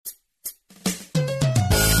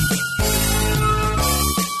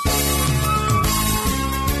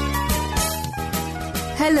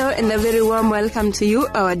Hello and a very warm welcome to you,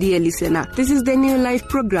 our dear listener. This is the New Life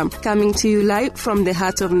program coming to you live from the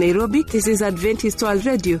heart of Nairobi. This is Adventist World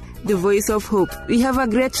Radio, the voice of hope. We have a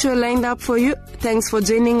great show lined up for you. Thanks for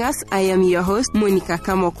joining us. I am your host, Monica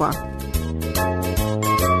Kamokwa.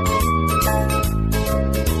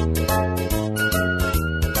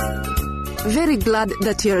 Very glad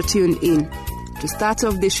that you're tuned in. To start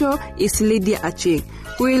off the show is Lydia Aching,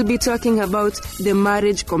 who will be talking about the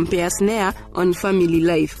marriage compares on family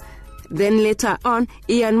life. Then later on,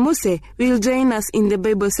 Ian Muse will join us in the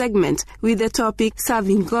Bible segment with the topic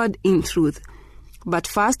Serving God in Truth. But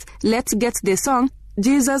first, let's get the song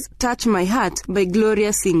Jesus Touch My Heart by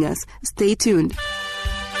Gloria Singers. Stay tuned.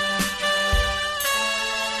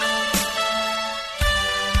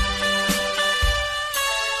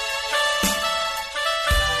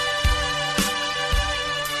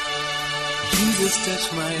 Jesus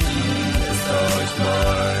touch my heart, touch my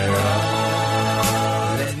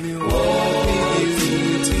heart. Let me walk with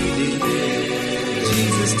you today.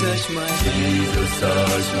 Jesus touch my heart, Jesus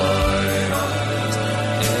touch my heart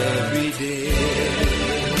every day.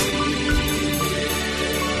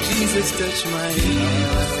 Jesus touch my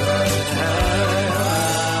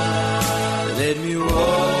heart. Let me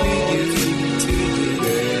walk with you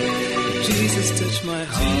today. Jesus touch my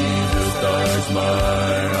heart, Jesus touch my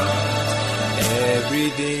heart every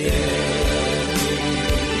day.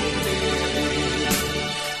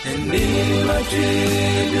 And in my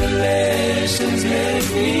tribulations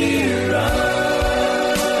make me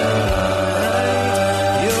right.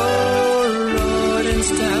 Your rod and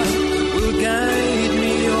staff will guide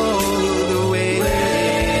me all the way.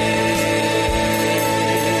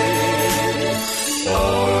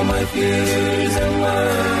 All my fears and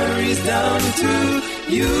worries down to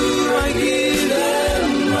you I give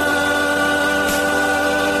them up.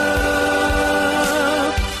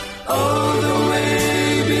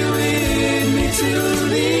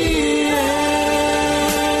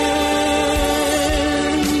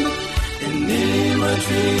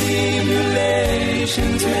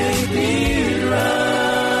 Tribulations make me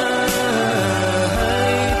right.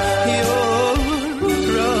 Your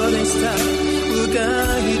rod and staff will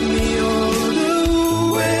guide me all the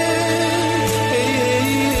way.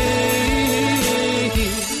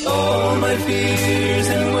 All my fears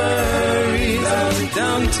and worries are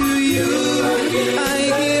down to you. I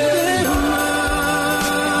give them up.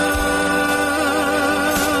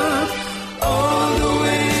 All the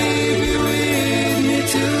way be with me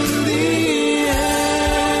to the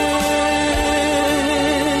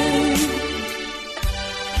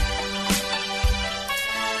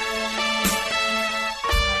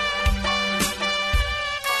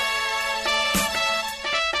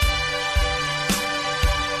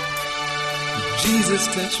Jesus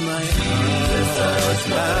touch my heart, touch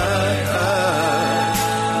my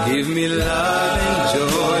heart. Give me love and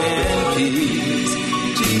joy and peace.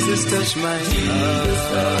 Jesus touch my heart,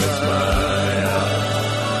 touch my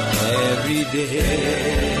heart every day.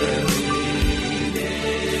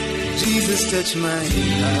 Jesus touch my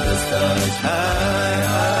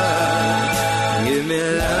heart. Give me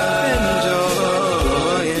love and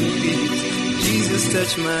joy and peace. Jesus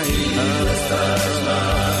touch my heart, touch my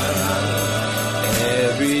heart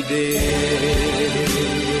every day.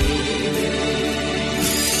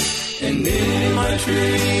 And in my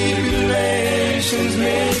tribulations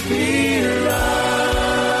make me right.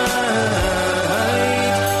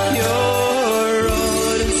 Your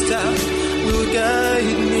rod and staff will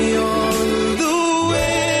guide me all the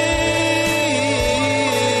way.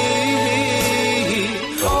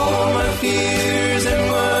 All my fears and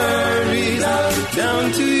worries are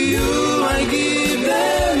down to you. I give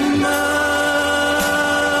them up.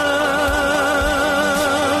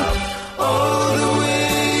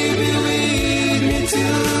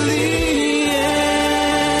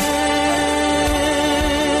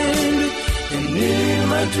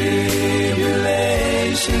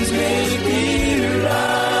 Tribulations make me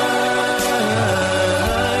right.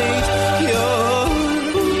 Your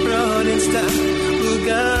rod and staff will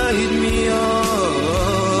guide me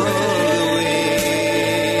all the way.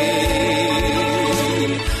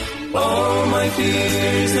 All my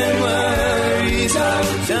fears and worries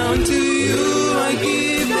are down to you. I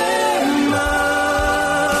give them up.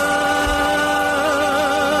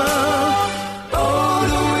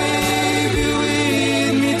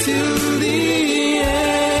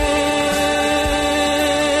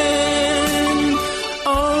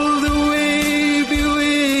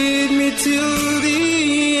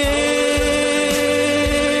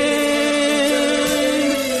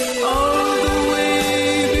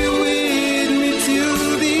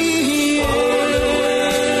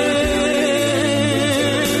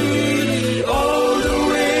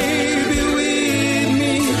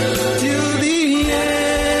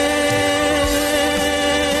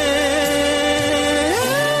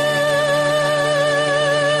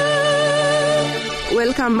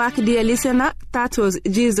 Welcome back, dear listener. That was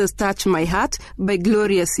Jesus Touch My Heart by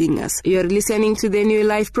Gloria Singers. You're listening to the New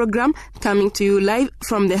Life program, coming to you live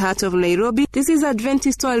from the heart of Nairobi. This is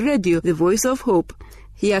Adventist World Radio, the voice of hope.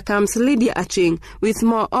 Here comes Lydia Aching with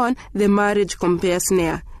more on the marriage compare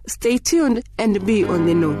snare. Stay tuned and be on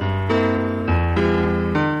the know.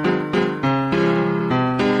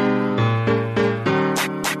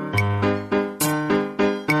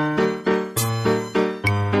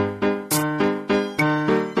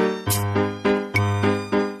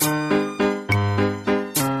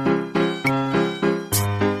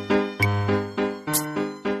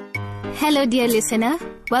 Hello, dear listener.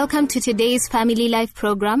 Welcome to today's Family Life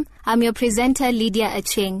program. I'm your presenter, Lydia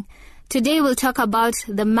Aching. Today we'll talk about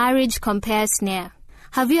the marriage compare snare.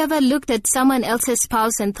 Have you ever looked at someone else's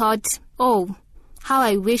spouse and thought, oh, how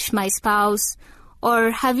I wish my spouse?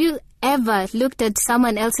 Or have you ever looked at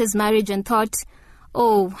someone else's marriage and thought,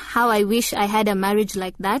 oh, how I wish I had a marriage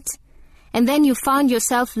like that? And then you found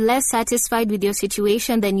yourself less satisfied with your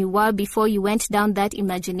situation than you were before you went down that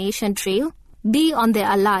imagination trail? Be on the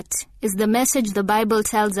alert is the message the Bible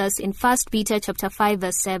tells us in 1 Peter chapter 5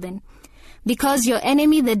 verse 7. Because your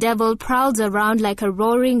enemy the devil prowls around like a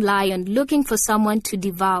roaring lion looking for someone to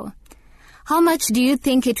devour. How much do you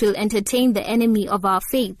think it will entertain the enemy of our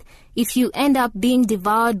faith if you end up being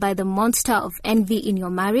devoured by the monster of envy in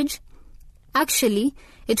your marriage? Actually,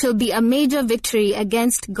 it will be a major victory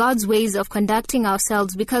against God's ways of conducting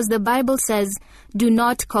ourselves because the Bible says, do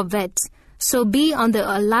not covet. So be on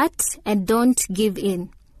the alert and don't give in.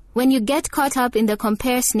 When you get caught up in the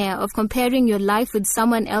compare snare of comparing your life with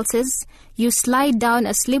someone else's, you slide down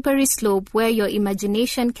a slippery slope where your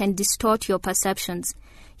imagination can distort your perceptions.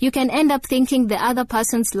 You can end up thinking the other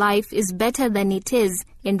person's life is better than it is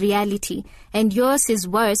in reality, and yours is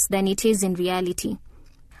worse than it is in reality.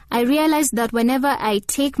 I realize that whenever I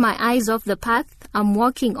take my eyes off the path I'm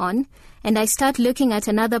walking on, and I start looking at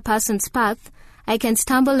another person's path, I can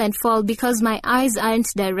stumble and fall because my eyes aren't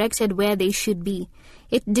directed where they should be.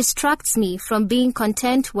 It distracts me from being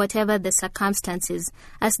content whatever the circumstances,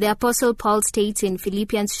 as the Apostle Paul states in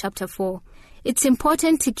Philippians chapter 4. It's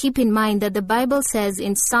important to keep in mind that the Bible says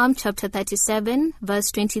in Psalm chapter 37,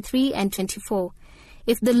 verse 23 and 24,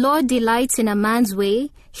 if the Lord delights in a man's way,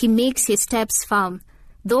 he makes his steps firm.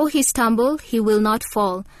 Though he stumble, he will not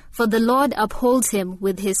fall, for the Lord upholds him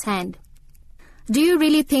with his hand. Do you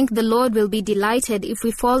really think the Lord will be delighted if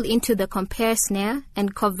we fall into the compare snare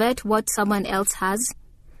and covet what someone else has?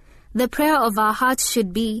 The prayer of our hearts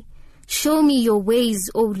should be, show me your ways,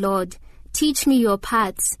 O Lord. Teach me your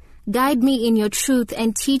paths. Guide me in your truth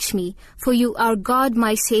and teach me, for you are God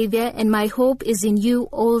my Savior, and my hope is in you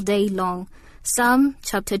all day long. Psalm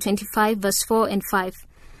chapter 25, verse 4 and 5.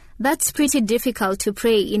 That's pretty difficult to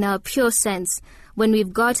pray in a pure sense when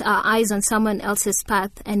we've got our eyes on someone else's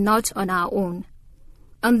path and not on our own.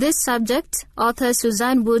 On this subject, author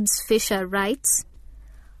Suzanne Woods Fisher writes,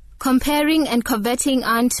 comparing and coveting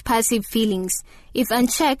aren't passive feelings. If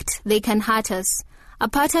unchecked, they can hurt us. A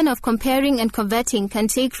pattern of comparing and coveting can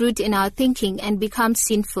take root in our thinking and become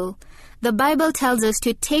sinful. The Bible tells us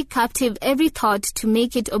to take captive every thought to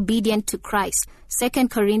make it obedient to Christ. 2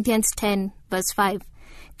 Corinthians 10, verse 5.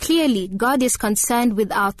 Clearly, God is concerned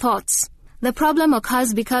with our thoughts. The problem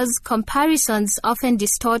occurs because comparisons often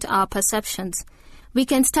distort our perceptions. We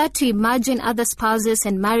can start to imagine other spouses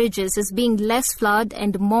and marriages as being less flawed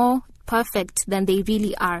and more perfect than they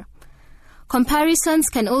really are. Comparisons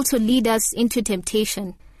can also lead us into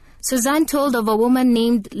temptation. Suzanne told of a woman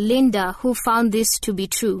named Linda who found this to be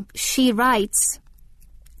true. She writes,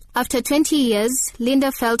 after 20 years,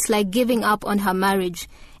 Linda felt like giving up on her marriage,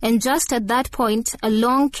 and just at that point,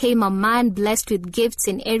 along came a man blessed with gifts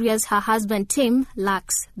in areas her husband Tim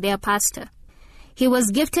lacks, their pastor. He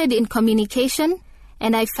was gifted in communication,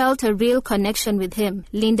 and I felt a real connection with him,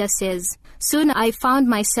 Linda says. Soon I found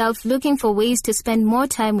myself looking for ways to spend more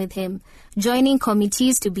time with him, joining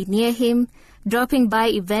committees to be near him, dropping by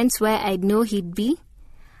events where I'd know he'd be.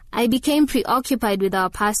 I became preoccupied with our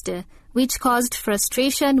pastor, which caused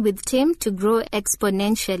frustration with Tim to grow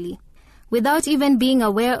exponentially. Without even being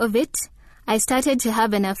aware of it, I started to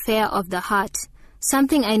have an affair of the heart,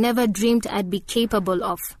 something I never dreamed I'd be capable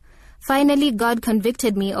of. Finally, God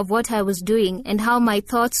convicted me of what I was doing and how my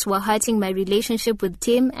thoughts were hurting my relationship with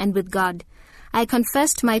Tim and with God. I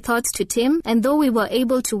confessed my thoughts to Tim, and though we were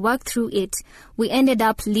able to work through it, we ended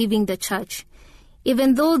up leaving the church.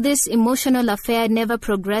 Even though this emotional affair never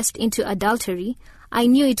progressed into adultery, I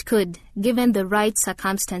knew it could, given the right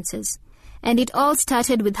circumstances. And it all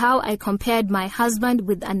started with how I compared my husband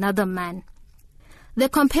with another man. The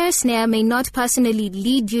compare snare may not personally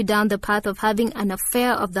lead you down the path of having an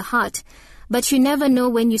affair of the heart, But you never know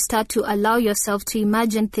when you start to allow yourself to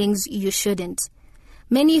imagine things you shouldn't.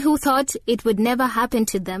 Many who thought it would never happen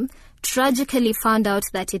to them tragically found out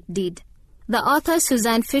that it did. The author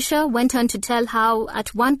Suzanne Fisher went on to tell how,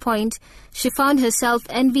 at one point, she found herself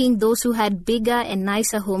envying those who had bigger and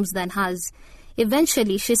nicer homes than hers.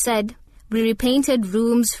 Eventually, she said, "We repainted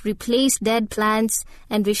rooms, replaced dead plants,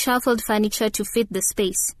 and reshuffled furniture to fit the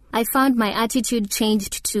space. I found my attitude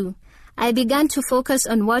changed too. I began to focus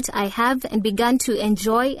on what I have and began to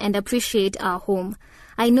enjoy and appreciate our home.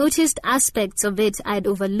 I noticed aspects of it I'd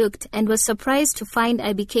overlooked and was surprised to find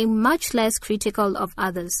I became much less critical of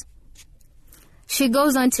others." She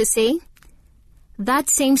goes on to say, "That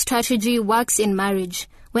same strategy works in marriage.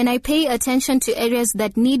 When I pay attention to areas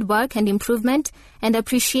that need work and improvement and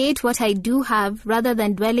appreciate what I do have rather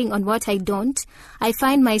than dwelling on what I don't, I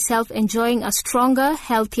find myself enjoying a stronger,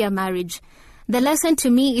 healthier marriage. The lesson to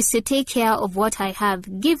me is to take care of what I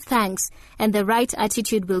have, give thanks, and the right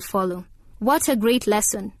attitude will follow." What a great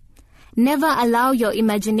lesson. Never allow your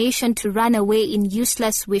imagination to run away in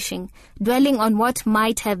useless wishing, dwelling on what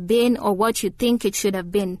might have been or what you think it should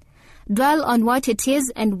have been. Dwell on what it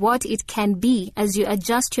is and what it can be as you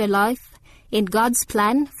adjust your life in God's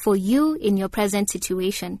plan for you in your present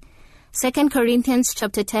situation. 2 Corinthians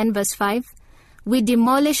chapter 10 verse 5, "We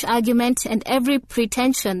demolish argument and every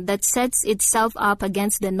pretension that sets itself up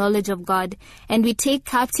against the knowledge of God, and we take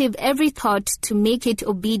captive every thought to make it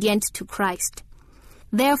obedient to Christ."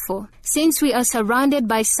 Therefore, since we are surrounded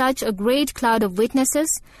by such a great cloud of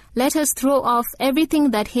witnesses, let us throw off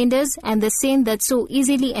everything that hinders and the sin that so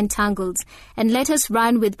easily entangles, and let us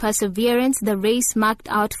run with perseverance the race marked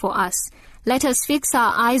out for us. Let us fix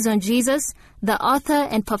our eyes on Jesus, the author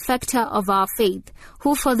and perfecter of our faith,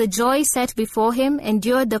 who for the joy set before him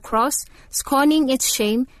endured the cross, scorning its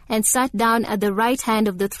shame, and sat down at the right hand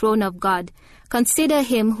of the throne of God. Consider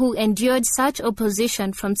him who endured such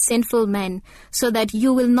opposition from sinful men, so that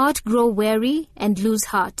you will not grow weary and lose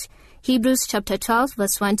heart. Hebrews chapter 12,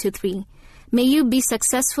 verse 1-3. May you be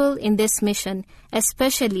successful in this mission,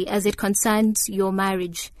 especially as it concerns your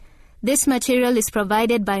marriage. This material is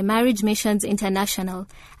provided by Marriage Missions International.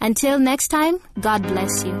 Until next time, God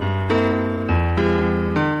bless you.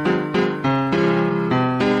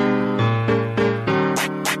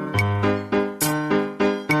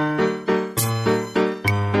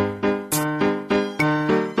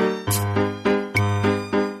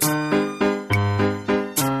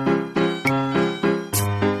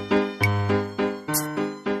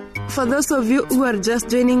 For those of you who are just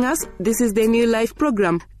joining us, this is the New Life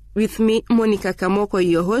program. With me, Monica Kamoko,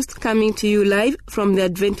 your host, coming to you live from the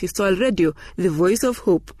Adventist World Radio, the voice of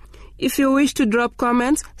hope. If you wish to drop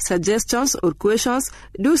comments, suggestions, or questions,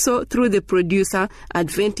 do so through the producer,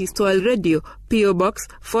 Adventist World Radio, PO Box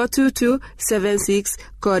 42276,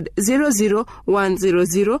 code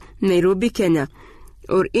 00100, Nairobi, Kenya.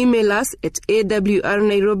 Or email us at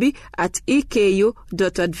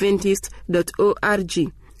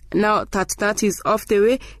awrnairobi@eku.adventist.org. Now that is off the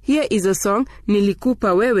way, here is a song,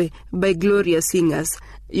 Nilikupa Wewe, by Gloria Singers.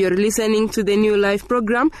 You're listening to the New Life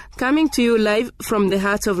program, coming to you live from the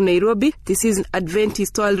heart of Nairobi. This is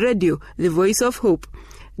Adventist World Radio, the voice of hope.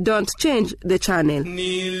 Don't change the channel.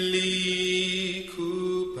 Nilikupa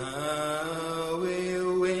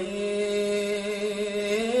wewe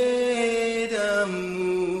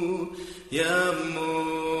damu ya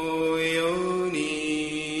moyoni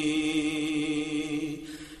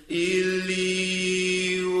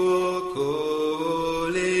ili uokolewe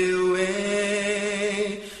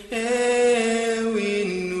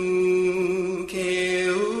winuke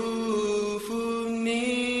ufuni.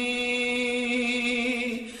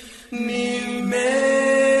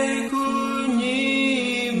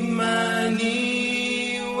 Nimekunyima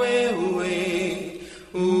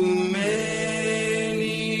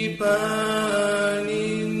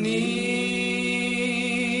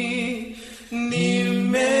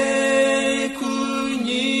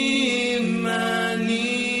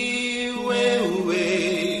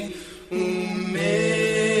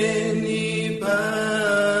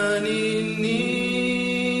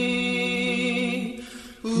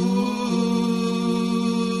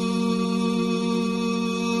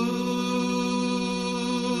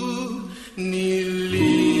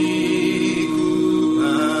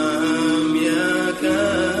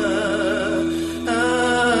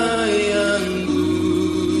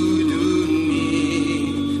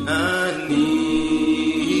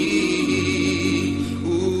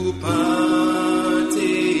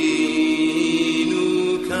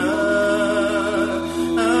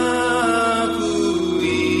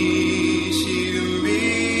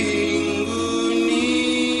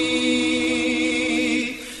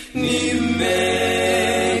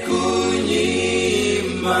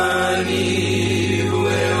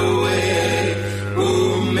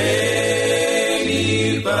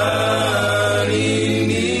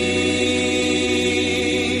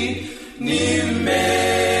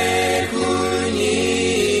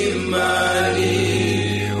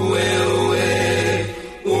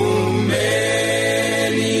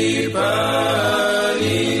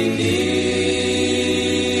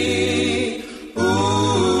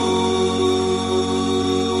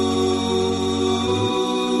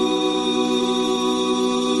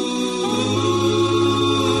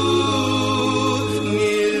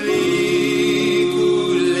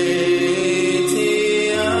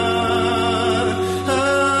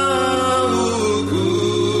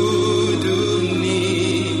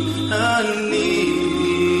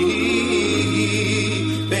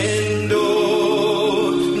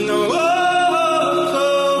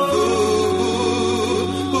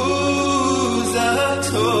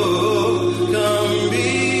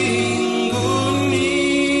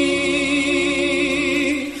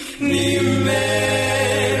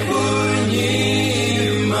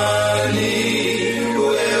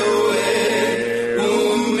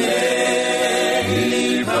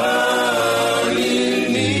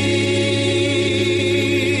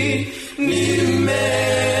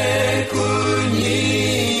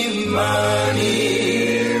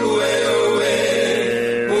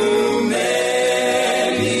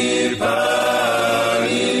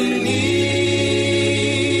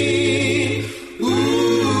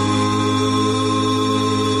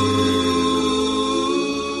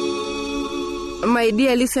My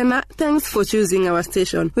dear listener, thanks for choosing our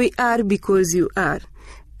station. We are because you are.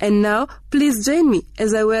 And now, please join me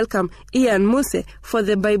as I welcome Ian Muse for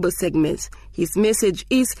the Bible segment. His message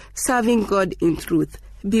is Serving God in Truth.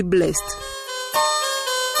 Be blessed.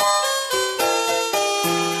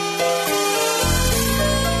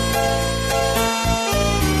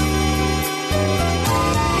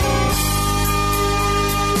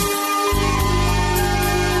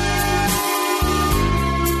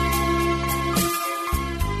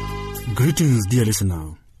 Greetings, dear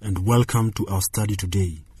listener, and welcome to our study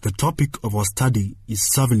today. The topic of our study is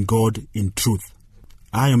Serving God in Truth.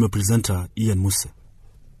 I am a presenter, Ian Muse.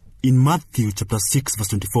 In Matthew chapter 6, verse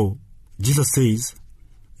 24, Jesus says,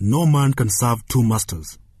 "No man can serve two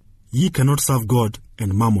masters. Ye cannot serve God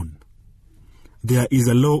and mammon." There is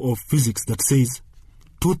a law of physics that says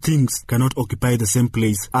two things cannot occupy the same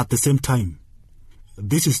place at the same time.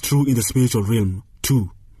 This is true in the spiritual realm,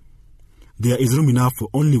 too. There is room enough for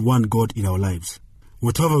only one God in our lives.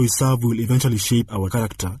 Whatever we serve will eventually shape our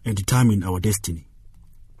character and determine our destiny.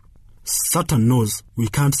 Satan knows we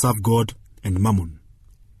can't serve God and mammon.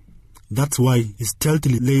 That's why he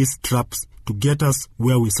stealthily lays traps to get us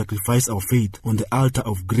where we sacrifice our faith on the altar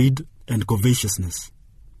of greed and covetousness.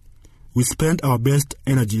 We spend our best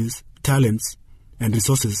energies, talents, and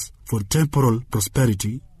resources for temporal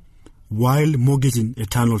prosperity while mortgaging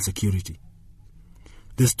eternal security.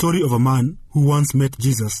 The story of a man who once met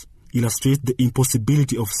Jesus illustrates the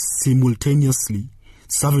impossibility of simultaneously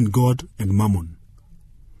serving God and mammon.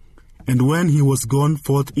 And when he was gone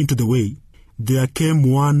forth into the way, there came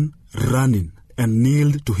one running and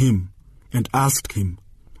kneeled to him and asked him,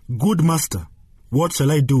 "Good master, what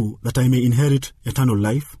shall I do that I may inherit eternal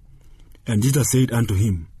life?" And Jesus said unto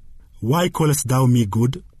him, "Why callest thou me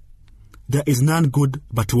good? There is none good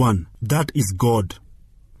but one, that is God.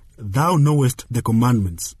 Thou knowest the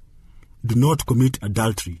commandments. Do not commit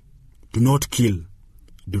adultery. Do not kill.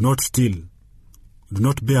 Do not steal. Do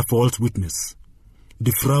not bear false witness.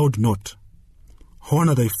 Defraud not.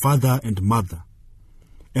 Honor thy father and mother."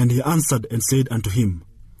 And he answered and said unto him,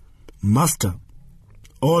 "Master,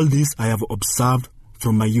 all this I have observed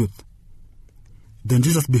from my youth." Then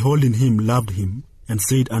Jesus, beholding him, loved him, and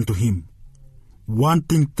said unto him, "One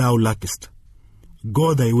thing thou lackest.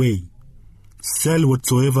 Go thy way, sell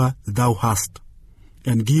whatsoever thou hast,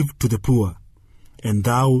 and give to the poor, and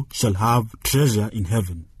thou shalt have treasure in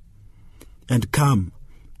heaven. And come,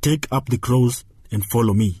 take up the cross, and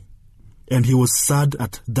follow me." And he was sad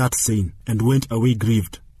at that saying, and went away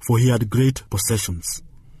grieved, for he had great possessions.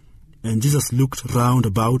 And Jesus looked round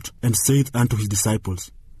about, and said unto his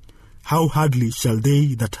disciples, "How hardly shall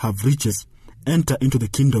they that have riches enter into the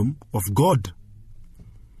kingdom of God?"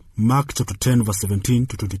 Mark chapter 10, verse 17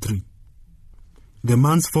 to 23. The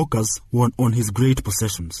man's focus was on his great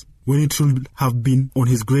possessions, when it should have been on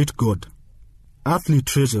his great God. Earthly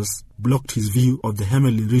treasures blocked his view of the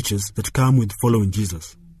heavenly riches that come with following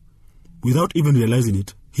Jesus. Without even realizing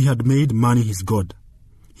it, he had made money his God.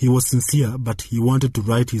 He was sincere, but he wanted to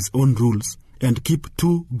write his own rules and keep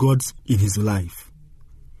two gods in his life.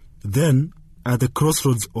 Then, at the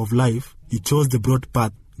crossroads of life, he chose the broad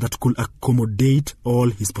path that could accommodate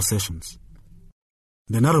all his possessions.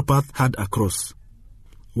 The narrow path had a cross,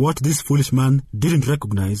 What this foolish man didn't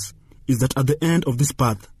recognize is that at the end of this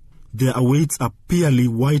path, there awaits a pearly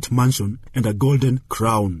white mansion and a golden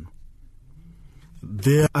crown.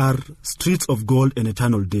 There are streets of gold and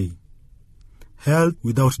eternal day, health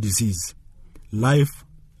without disease, life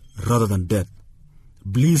rather than death,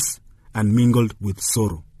 bliss unmingled with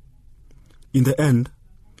sorrow. In the end,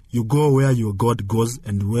 you go where your God goes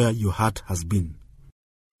and where your heart has been.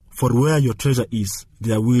 For where your treasure is,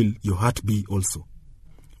 there will your heart be also.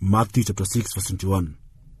 Matthew chapter 6, verse 21.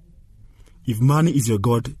 If money is your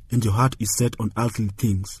God and your heart is set on earthly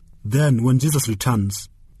things, then when Jesus returns,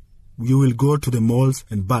 you will go to the moles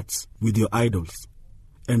and baths with your idols,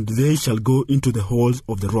 and they shall go into the holes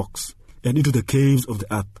of the rocks and into the caves of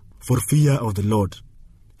the earth, for fear of the Lord,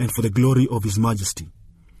 and for the glory of his majesty,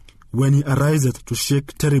 when he ariseth to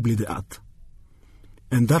shake terribly the earth.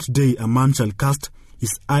 And that day a man shall cast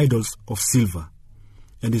his idols of silver,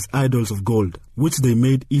 and his idols of gold, which they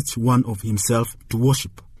made each one of himself to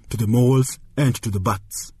worship, to the moles and to the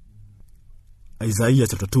baths. Isaiah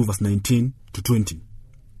chapter 2, verse 19 to 20.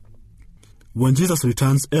 When Jesus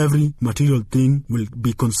returns, every material thing will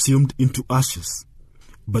be consumed into ashes.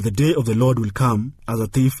 But the day of the Lord will come as a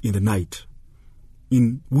thief in the night,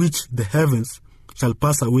 in which the heavens shall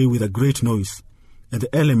pass away with a great noise, and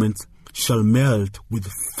the elements shall melt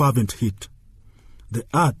with fervent heat. The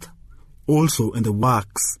earth also and the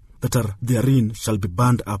works that are therein shall be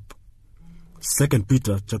burned up. 2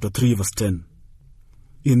 Peter chapter 3, verse 10.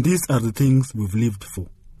 In these are the things we've lived for.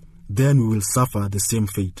 Then we will suffer the same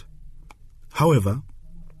fate. However,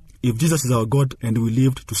 if Jesus is our God and we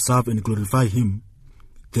lived to serve and glorify him,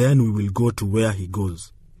 then we will go to where he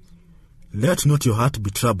goes. Let not your heart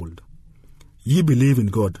be troubled. Ye believe in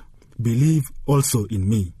God, believe also in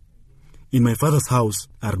me. In my Father's house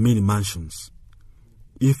are many mansions.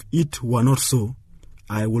 If it were not so,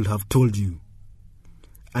 I would have told you.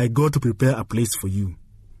 I go to prepare a place for you.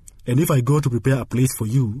 And if I go to prepare a place for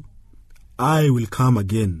you, I will come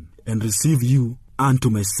again and receive you unto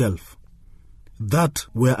myself, that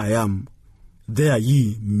where I am, there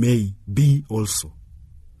ye may be also.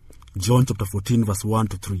 John chapter 14, verse 1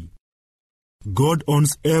 to 3. God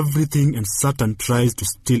owns everything and Satan tries to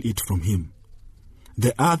steal it from him.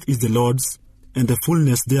 The earth is the Lord's, and the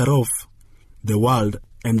fullness thereof, the world,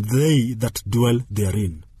 and they that dwell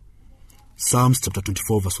therein. Psalms chapter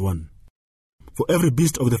 24, verse 1. For every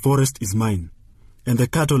beast of the forest is mine, and the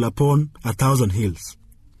cattle upon 1,000 hills.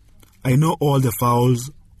 I know all the fowls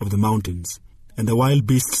of the mountains, and the wild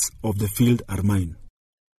beasts of the field are mine.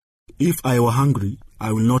 If I were hungry,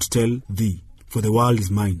 I will not tell thee, for the world is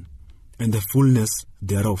mine, and the fullness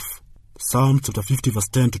thereof. Psalm chapter 50, verse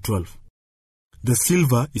 10 to 12. The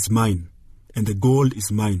silver is mine, and the gold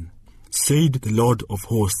is mine, said the Lord of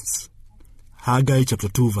hosts. Haggai chapter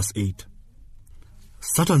 2, verse 8.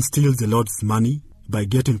 Satan steals the Lord's money by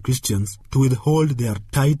getting Christians to withhold their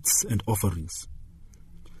tithes and offerings.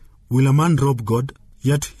 Will a man rob God?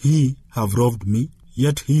 Yet he have robbed me.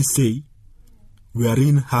 Yet he say,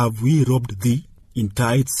 wherein have we robbed thee? In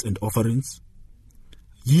tithes and offerings?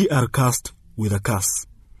 Ye are cursed with a curse,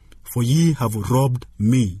 for ye have robbed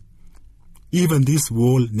me, even this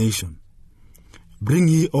whole nation. Bring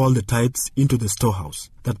ye all the tithes into the storehouse,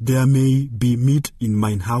 that there may be meat in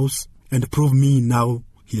mine house, and prove me now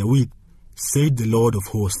herewith, said the Lord of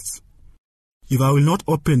hosts. If I will not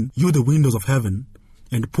open you the windows of heaven,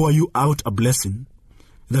 and pour you out a blessing,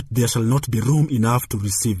 that there shall not be room enough to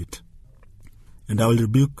receive it. And I will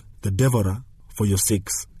rebuke the devourer for your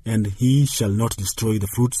sakes, and he shall not destroy the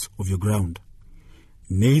fruits of your ground.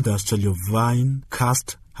 Neither shall your vine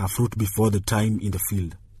cast her fruit before the time in the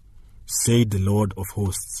field, said the Lord of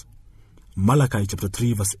hosts. Malachi chapter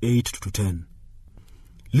 3, verse 8 to 10.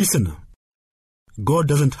 Listener, God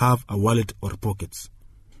doesn't have a wallet or pockets.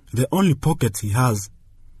 The only pockets he has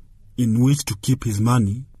in which to keep his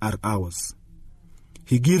money are ours.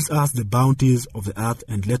 He gives us the bounties of the earth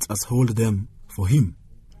and lets us hold them for him.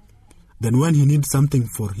 Then when he needs something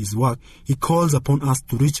for his work, he calls upon us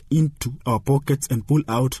to reach into our pockets and pull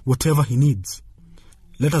out whatever he needs.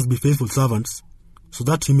 Let us be faithful servants, so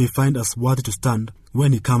that he may find us worthy to stand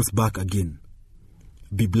when he comes back again.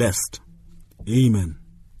 Be blessed. Amen.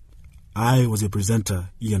 I was your presenter,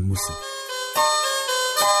 Ian Musa.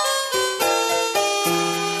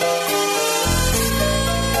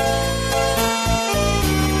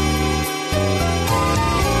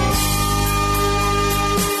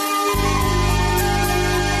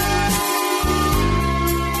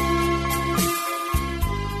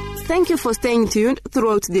 Thank you for staying tuned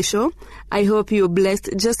throughout the show. I hope you're blessed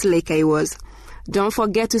just like I was. Don't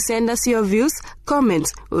forget to send us your views,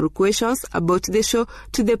 comments, or questions about the show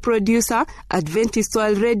to the producer, Adventist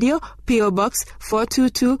World Radio, P.O. Box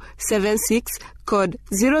 42276, code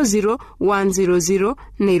 00100,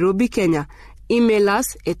 Nairobi, Kenya. Email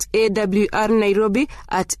us at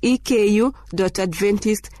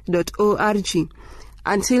awrnairobi@eku.adventist.org.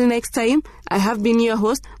 Until next time, I have been your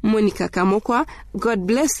host, Monica Kamokwa. God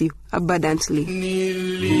bless you abundantly.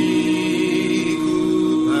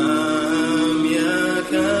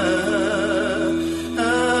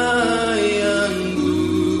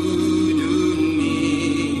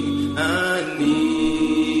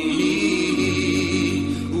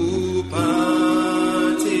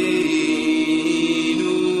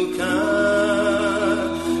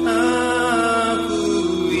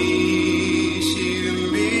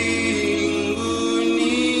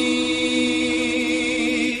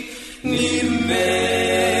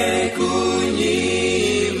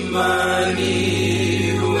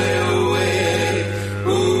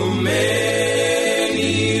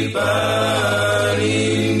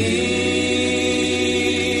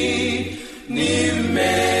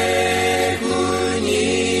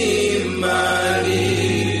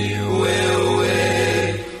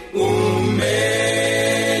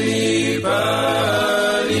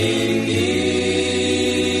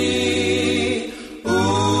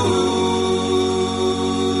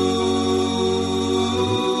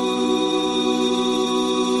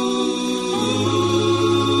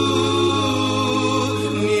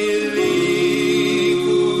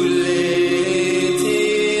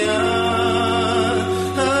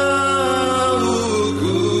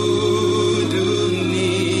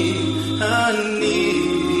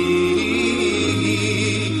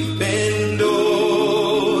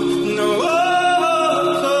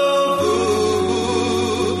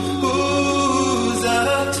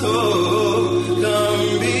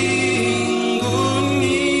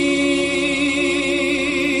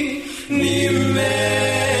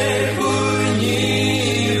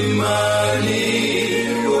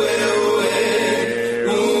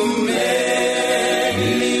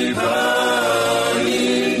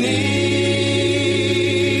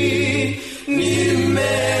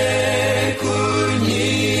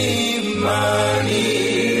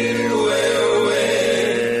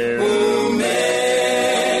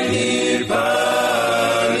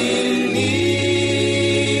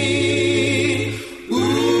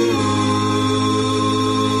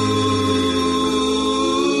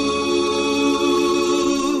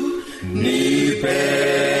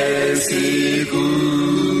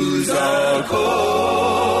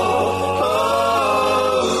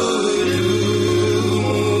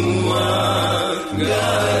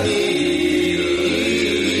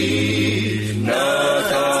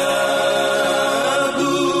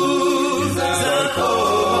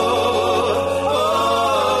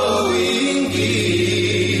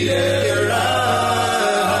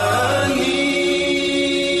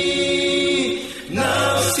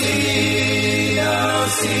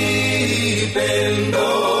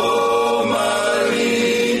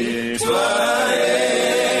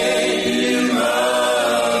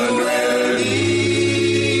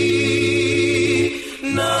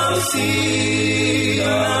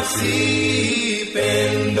 Nafsi